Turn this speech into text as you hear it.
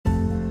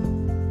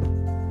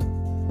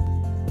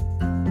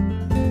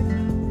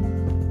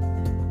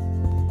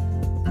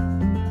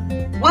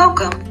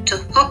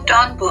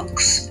Beyond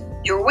Books,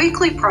 your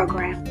weekly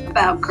program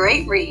about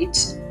great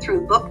reads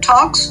through book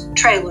talks,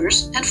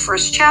 trailers, and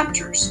first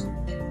chapters.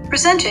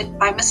 Presented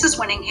by Mrs.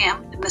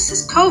 Winningham and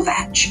Mrs.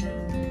 Kovach.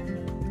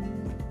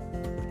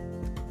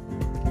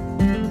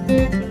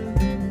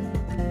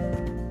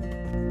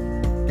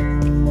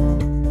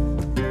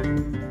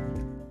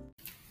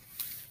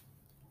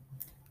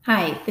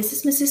 Hi, this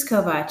is Mrs.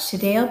 Kovach.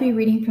 Today I'll be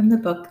reading from the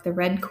book The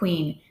Red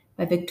Queen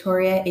by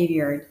Victoria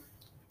Aveyard.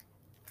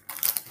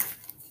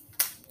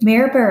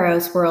 Mare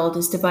Barrow's world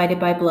is divided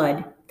by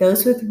blood,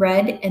 those with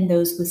red and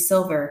those with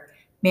silver.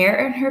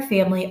 Mare and her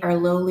family are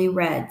lowly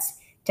reds,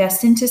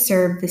 destined to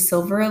serve the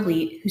silver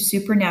elite whose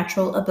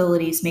supernatural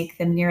abilities make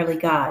them nearly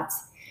gods.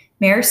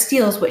 Mare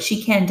steals what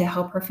she can to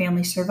help her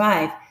family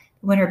survive,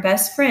 but when her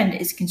best friend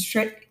is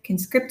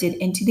conscripted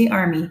into the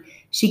army,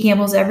 she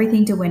gambles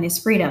everything to win his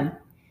freedom.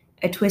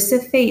 A twist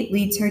of fate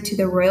leads her to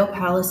the royal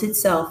palace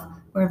itself,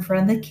 where in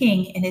front of the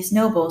king and his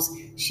nobles,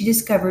 she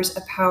discovers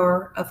a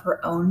power of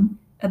her own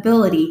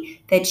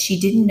ability that she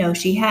didn't know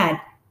she had,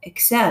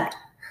 except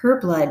her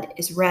blood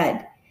is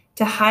red.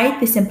 To hide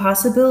this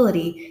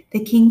impossibility,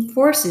 the king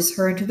forces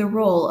her into the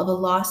role of a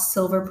lost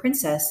silver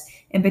princess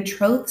and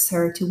betroths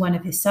her to one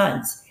of his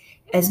sons.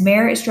 As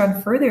Mare is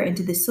drawn further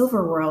into the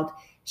silver world,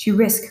 she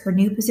risks her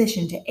new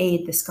position to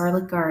aid the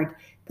Scarlet Guard,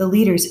 the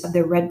leaders of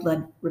the Red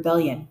Blood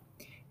Rebellion.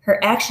 Her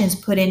actions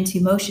put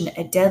into motion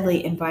a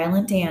deadly and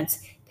violent dance,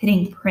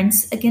 pitting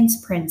prince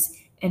against prince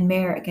and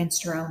Mare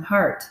against her own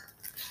heart.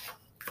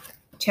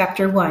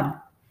 Chapter 1.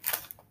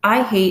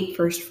 I hate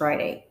First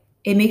Friday.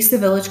 It makes the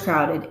village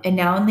crowded, and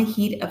now in the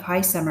heat of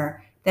high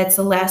summer, that's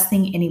the last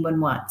thing anyone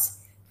wants.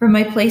 From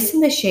my place in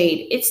the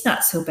shade, it's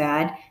not so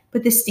bad,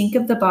 but the stink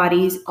of the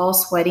bodies, all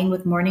sweating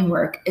with morning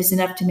work, is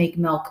enough to make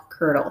milk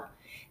curdle.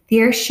 The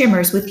air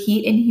shimmers with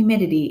heat and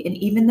humidity, and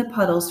even the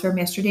puddles from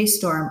yesterday's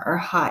storm are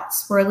hot,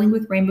 swirling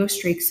with rainbow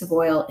streaks of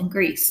oil and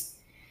grease.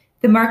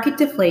 The market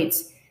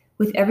deflates,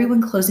 with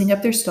everyone closing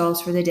up their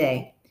stalls for the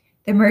day.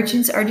 The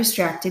merchants are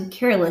distracted,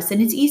 careless,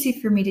 and it's easy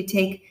for me to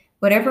take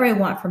whatever I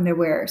want from their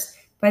wares.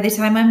 By the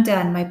time I'm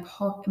done,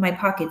 my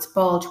pockets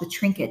bulge with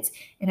trinkets,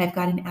 and I've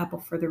got an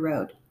apple for the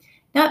road.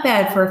 Not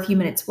bad for a few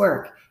minutes'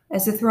 work.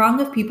 As the throng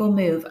of people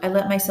move, I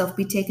let myself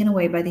be taken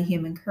away by the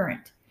human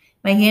current.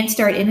 My hands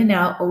dart in and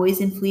out,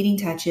 always in fleeting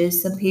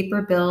touches, some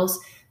paper bills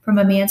from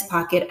a man's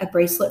pocket, a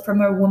bracelet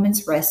from a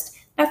woman's wrist,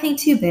 nothing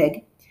too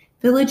big.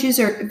 Villagers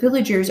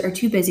are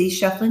too busy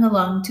shuffling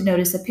along to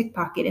notice a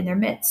pickpocket in their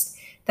midst.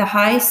 The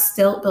high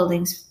stilt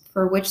buildings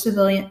for which the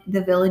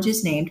village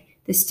is named,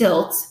 the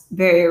stilts,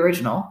 very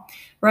original,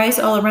 rise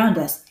all around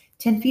us,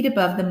 10 feet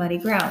above the muddy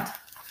ground.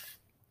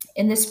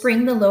 In the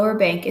spring, the lower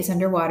bank is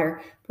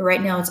underwater, but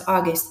right now it's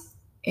August,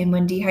 and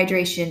when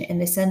dehydration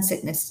and the sun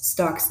sickness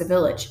stalks the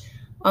village.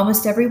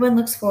 Almost everyone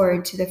looks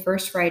forward to the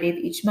first Friday of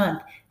each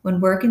month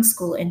when work and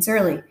school ends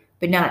early,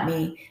 but not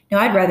me. No,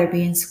 I'd rather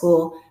be in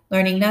school,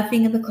 learning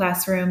nothing in the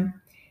classroom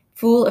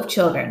full of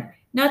children.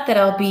 Not that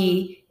I'll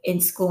be in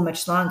school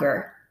much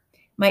longer.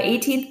 My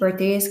 18th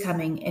birthday is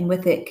coming, and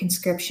with it,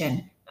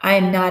 conscription. I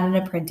am not an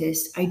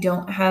apprentice. I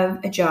don't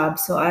have a job,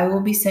 so I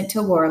will be sent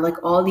to war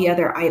like all the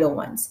other idle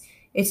ones.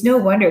 It's no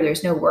wonder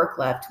there's no work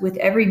left, with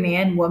every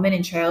man, woman,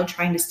 and child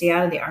trying to stay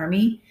out of the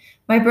army.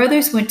 My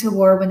brothers went to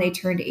war when they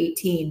turned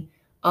 18.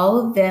 All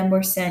of them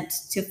were sent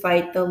to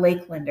fight the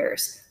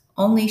Lakelanders.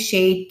 Only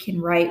Shade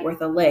can write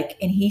worth a lick,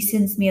 and he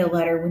sends me a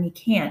letter when he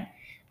can.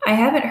 I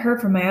haven't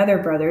heard from my other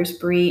brothers,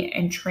 Bree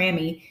and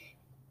Trammy,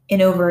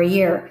 in over a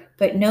year,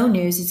 but no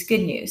news is good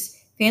news.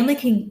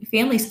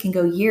 Families can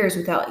go years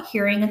without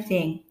hearing a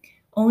thing,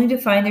 only to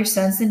find their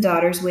sons and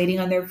daughters waiting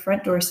on their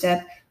front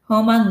doorstep,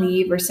 home on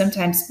leave, or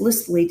sometimes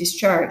blissfully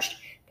discharged.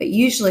 But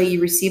usually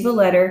you receive a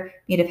letter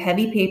made of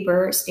heavy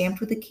paper, stamped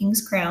with the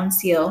king's crown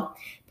seal,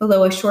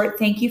 below a short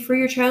thank you for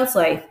your child's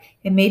life,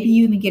 and maybe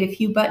you even get a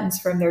few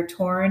buttons from their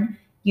torn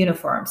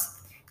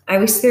uniforms. I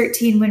was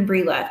 13 when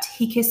Bree left.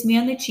 He kissed me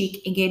on the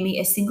cheek and gave me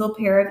a single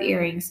pair of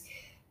earrings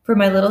for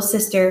my little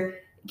sister,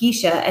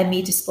 Geisha, and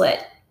me to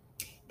split.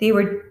 They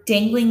were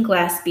dangling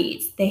glass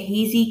beads, the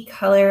hazy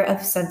color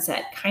of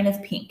sunset, kind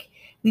of pink.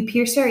 We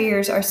pierced our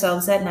ears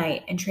ourselves that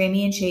night, and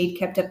Trammy and Shade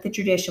kept up the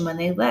tradition when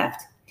they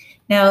left.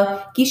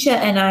 Now, Geisha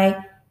and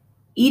I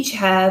each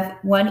have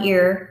one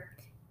ear,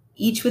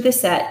 each with a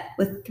set,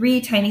 with 3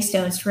 tiny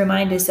stones to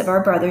remind us of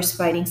our brothers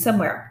fighting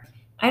somewhere.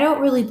 I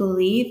don't really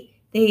believe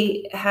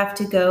they have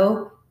to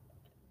go,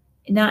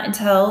 not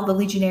until the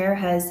Legionnaire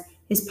has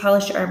his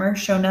polished armor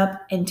shown up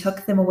and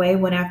took them away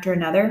one after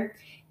another.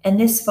 And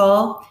this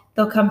fall,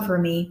 they'll come for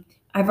me.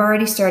 I've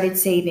already started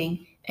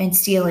saving and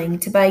stealing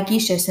to buy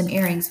Geisha some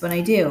earrings when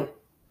I do.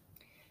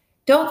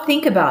 Don't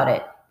think about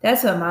it.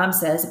 That's what Mom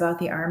says about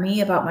the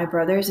army, about my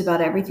brothers, about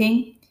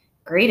everything.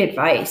 Great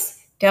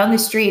advice. Down the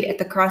street at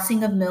the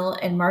crossing of Mill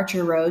and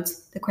Marcher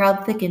roads, the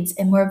crowd thickens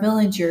and more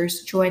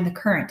villagers join the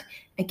current.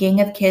 A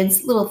gang of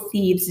kids, little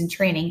thieves in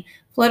training,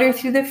 flutter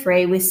through the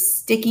fray with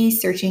sticky,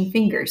 searching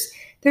fingers.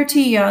 They're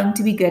too young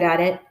to be good at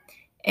it,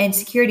 and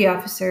security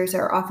officers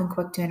are often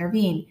quick to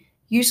intervene.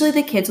 Usually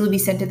the kids will be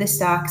sent to the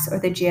stocks or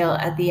the jail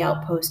at the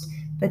outpost,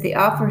 but the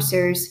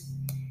officers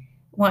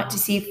want to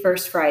see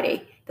first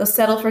Friday. They'll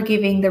settle for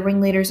giving the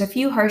ringleaders a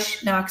few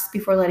harsh knocks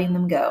before letting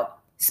them go.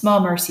 Small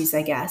mercies,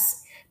 I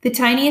guess. The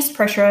tiniest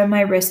pressure on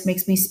my wrist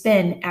makes me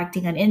spin,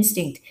 acting on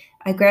instinct.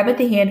 I grab at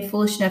the hand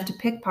foolish enough to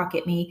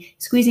pickpocket me,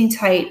 squeezing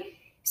tight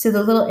so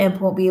the little imp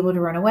won't be able to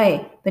run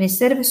away. But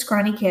instead of a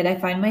scrawny kid, I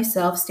find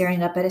myself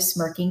staring up at a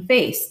smirking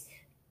face.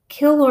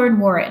 Killorn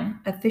Warren,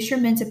 a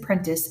fisherman's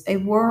apprentice, a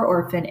war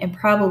orphan, and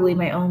probably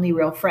my only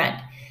real friend.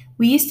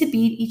 We used to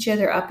beat each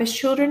other up as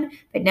children,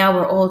 but now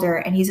we're older,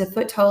 and he's a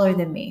foot taller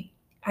than me.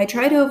 I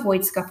try to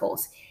avoid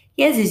scuffles.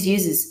 He has his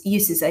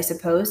uses, I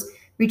suppose.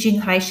 Reaching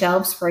high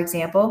shelves, for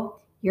example.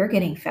 You're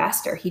getting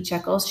faster, he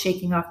chuckles,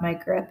 shaking off my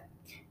grip.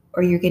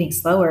 Or you're getting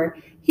slower.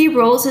 He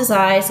rolls his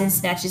eyes and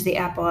snatches the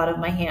apple out of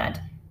my hand.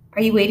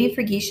 Are you waiting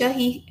for Geisha?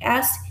 He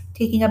asked,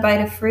 taking a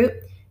bite of fruit.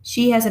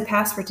 She has a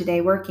pass for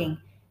today, working.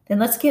 Then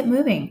let's get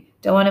moving.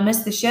 Don't want to miss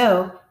the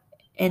show.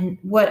 And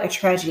what a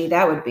tragedy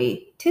that would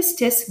be. Tisk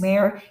tisk,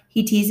 Mare,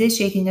 he teases,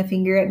 shaking a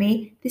finger at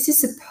me. This is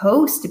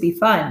supposed to be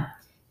fun.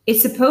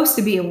 It's supposed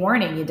to be a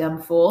warning, you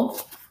dumb fool.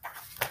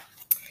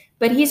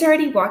 But he's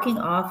already walking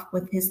off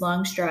with his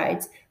long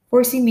strides,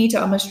 forcing me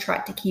to almost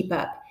trot to keep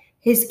up.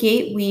 His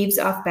gait weaves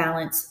off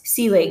balance.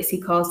 Sea legs,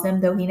 he calls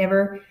them, though he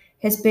never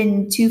has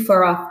been too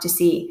far off to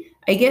sea.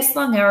 I guess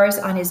long hours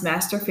on his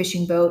master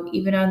fishing boat,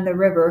 even on the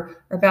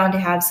river, are bound to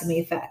have some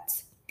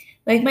effects.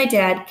 Like my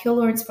dad,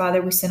 Killorn's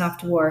father was sent off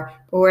to war,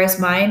 but whereas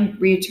mine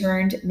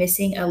returned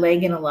missing a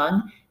leg and a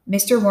lung,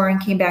 Mr. Warren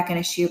came back in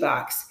a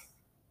shoebox.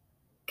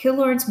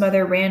 Killorn's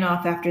mother ran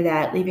off after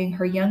that, leaving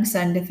her young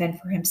son to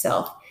fend for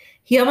himself.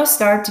 He almost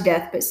starved to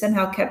death, but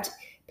somehow kept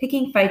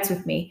picking fights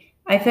with me.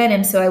 I fed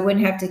him so I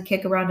wouldn't have to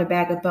kick around a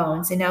bag of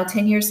bones, and now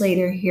 10 years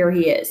later, here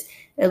he is.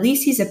 At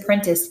least he's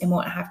apprenticed and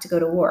won't have to go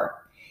to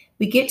war.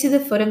 We get to the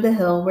foot of the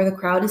hill where the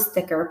crowd is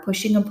thicker,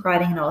 pushing and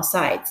prodding on all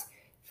sides.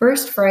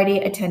 First Friday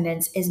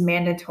attendance is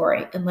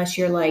mandatory unless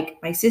you're like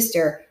my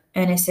sister,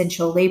 an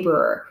essential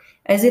laborer,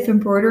 as if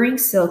embroidering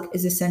silk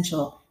is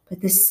essential. But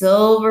the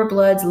silver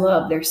bloods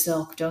love their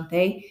silk, don't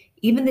they?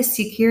 Even the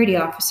security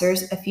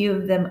officers, a few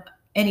of them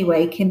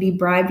anyway, can be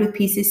bribed with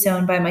pieces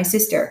sewn by my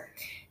sister.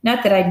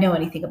 Not that I'd know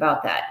anything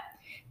about that.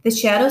 The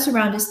shadows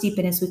around us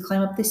deepen as we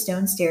climb up the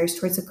stone stairs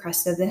towards the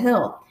crest of the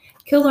hill.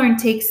 Killorn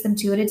takes them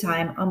two at a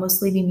time,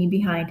 almost leaving me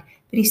behind,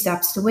 but he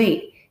stops to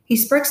wait. He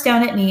smirks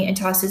down at me and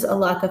tosses a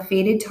lock of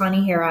faded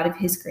tawny hair out of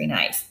his green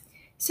eyes.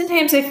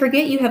 Sometimes I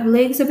forget you have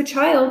legs of a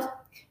child.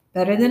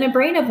 Better than a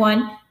brain of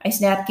one, I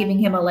snap, giving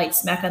him a light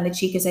smack on the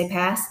cheek as I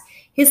pass.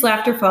 His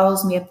laughter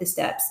follows me up the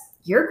steps.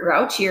 You're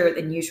grouchier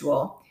than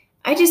usual.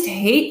 I just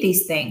hate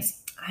these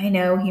things. I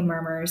know, he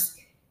murmurs.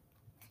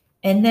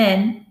 And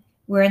then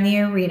we're in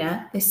the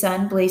arena, the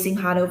sun blazing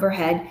hot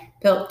overhead,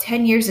 built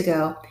 10 years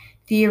ago.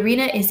 The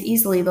arena is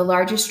easily the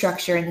largest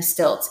structure in the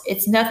stilts.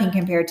 It's nothing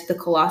compared to the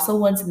colossal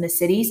ones in the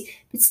cities,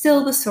 but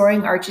still the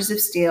soaring arches of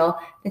steel,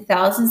 the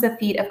thousands of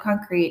feet of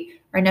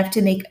concrete, are enough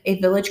to make a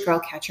village girl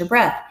catch her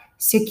breath.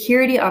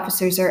 Security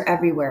officers are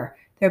everywhere,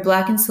 their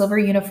black and silver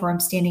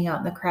uniforms standing out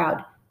in the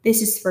crowd.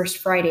 This is First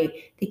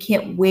Friday. They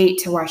can't wait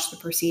to watch the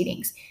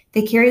proceedings.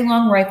 They carry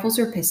long rifles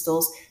or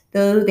pistols,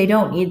 though they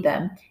don't need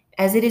them.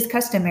 As it is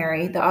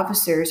customary, the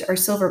officers are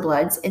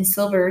silverbloods, and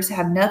silvers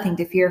have nothing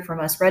to fear from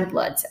us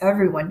redbloods.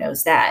 Everyone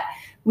knows that.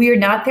 We are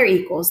not their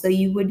equals, though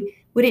you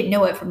wouldn't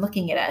know it from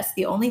looking at us.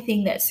 The only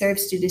thing that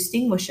serves to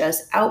distinguish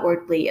us,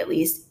 outwardly at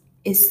least,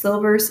 is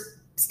silvers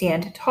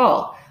stand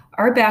tall.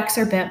 Our backs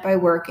are bent by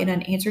work and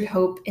unanswered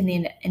hope and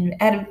the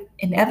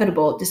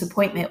inevitable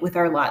disappointment with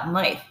our lot in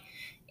life.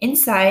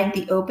 Inside,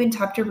 the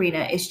open-topped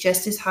arena is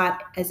just as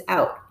hot as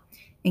out,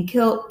 and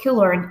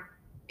Killorn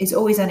is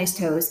always on his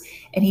toes,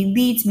 and he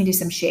leads me to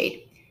some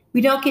shade.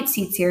 We don't get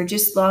seats here,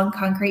 just long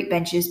concrete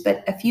benches,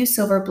 but a few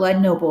silver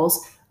blood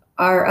nobles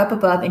are up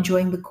above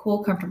enjoying the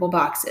cool, comfortable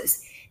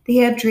boxes. They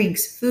have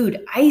drinks,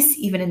 food, ice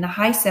even in the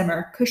high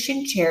summer,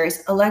 cushioned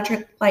chairs,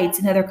 electric lights,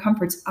 and other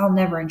comforts I'll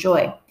never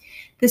enjoy.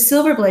 The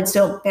silverbloods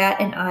don't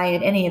bat an eye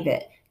at any of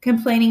it,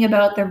 complaining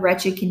about the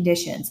wretched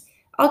conditions.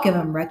 I'll give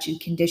them wretched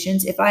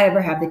conditions if I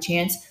ever have the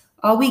chance.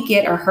 All we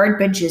get are hard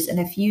benches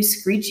and a few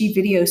screechy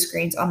video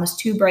screens almost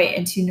too bright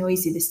and too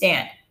noisy to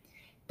stand.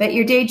 Bet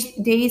your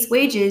day's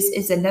wages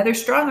is another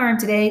strong arm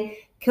today,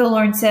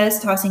 Killorn says,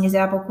 tossing his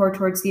apple core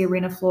towards the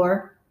arena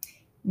floor.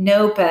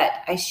 No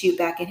bet, I shoot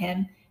back at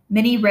him.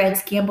 Many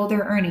Reds gamble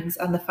their earnings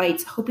on the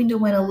fights, hoping to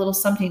win a little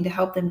something to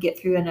help them get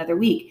through another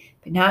week.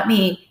 But not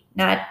me,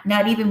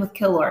 not even with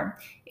Killorn.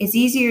 It's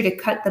easier to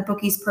cut the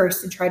bookie's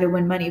purse than try to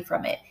win money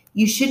from it.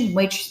 You shouldn't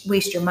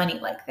waste your money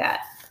like that.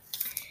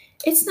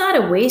 It's not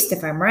a waste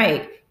if I'm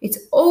right. It's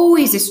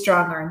always a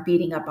strong arm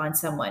beating up on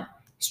someone.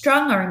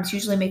 Strong arms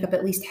usually make up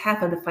at least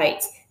half of the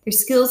fights. Their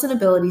skills and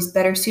abilities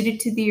better suited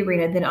to the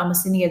arena than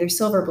almost any other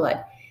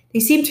silverblood. They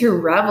seem to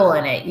revel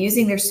in it,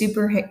 using their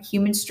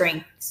superhuman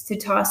strengths to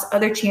toss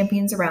other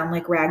champions around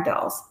like rag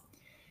dolls.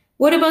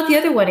 What about the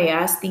other one, I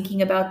asked,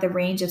 thinking about the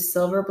range of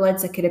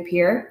silverbloods that could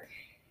appear.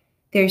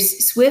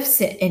 There's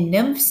swifts and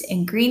nymphs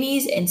and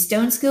greenies and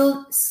stone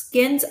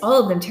skins,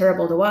 all of them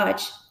terrible to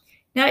watch.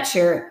 Not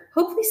sure.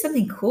 Hopefully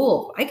something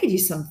cool. I could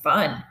use some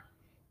fun.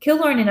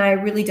 Killorn and I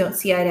really don't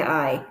see eye to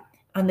eye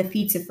on the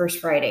feats of First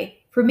Friday.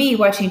 For me,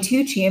 watching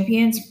two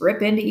champions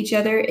rip into each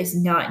other is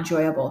not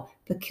enjoyable,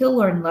 but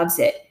Killorn loves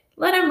it.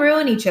 Let them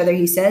ruin each other,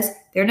 he says.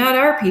 They're not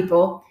our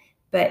people.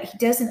 But he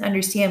doesn't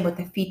understand what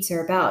the feats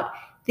are about.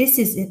 This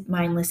isn't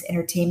mindless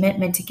entertainment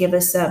meant to give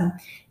us some,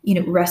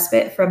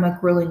 respite from a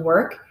grueling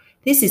work.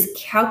 This is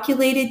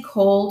calculated,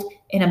 cold,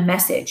 and a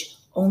message.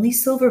 Only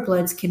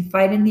Silverbloods can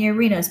fight in the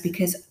arenas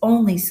because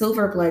only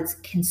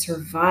Silverbloods can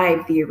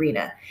survive the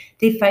arena.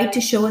 They fight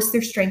to show us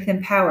their strength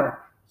and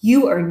power.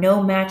 You are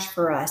no match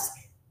for us.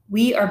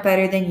 We are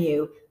better than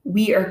you.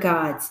 We are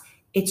gods.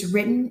 It's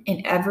written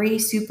in every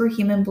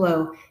superhuman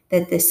blow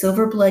that the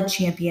Silverblood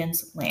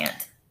champions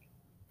land.